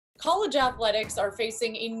College athletics are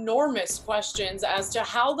facing enormous questions as to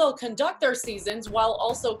how they'll conduct their seasons while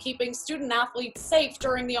also keeping student athletes safe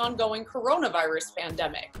during the ongoing coronavirus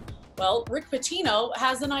pandemic. Well, Rick Pitino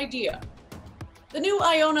has an idea. The new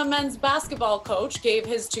Iona men's basketball coach gave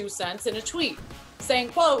his 2 cents in a tweet, saying,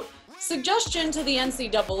 quote, "Suggestion to the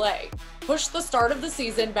NCAA, push the start of the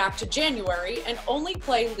season back to January and only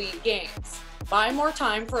play league games. Buy more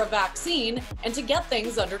time for a vaccine and to get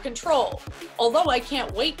things under control. Although I can't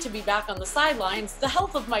wait to be back on the sidelines, the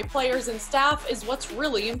health of my players and staff is what's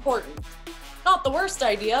really important." Not the worst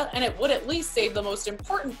idea, and it would at least save the most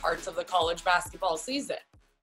important parts of the college basketball season.